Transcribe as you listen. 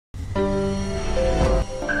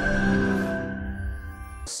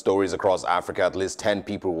stories across Africa, at least 10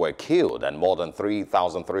 people were killed and more than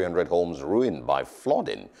 3,300 homes ruined by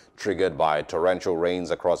flooding triggered by torrential rains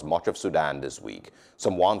across much of Sudan this week.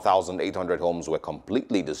 Some 1,800 homes were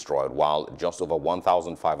completely destroyed, while just over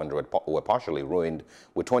 1,500 were partially ruined,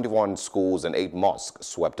 with 21 schools and 8 mosques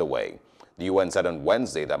swept away. The UN said on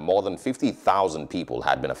Wednesday that more than 50,000 people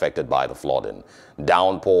had been affected by the flooding.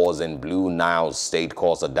 Downpours in Blue Nile State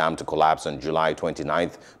caused a dam to collapse on July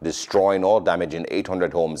 29th, destroying or damaging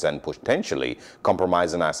 800 homes and potentially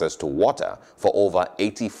compromising access to water for over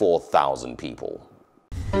 84,000 people.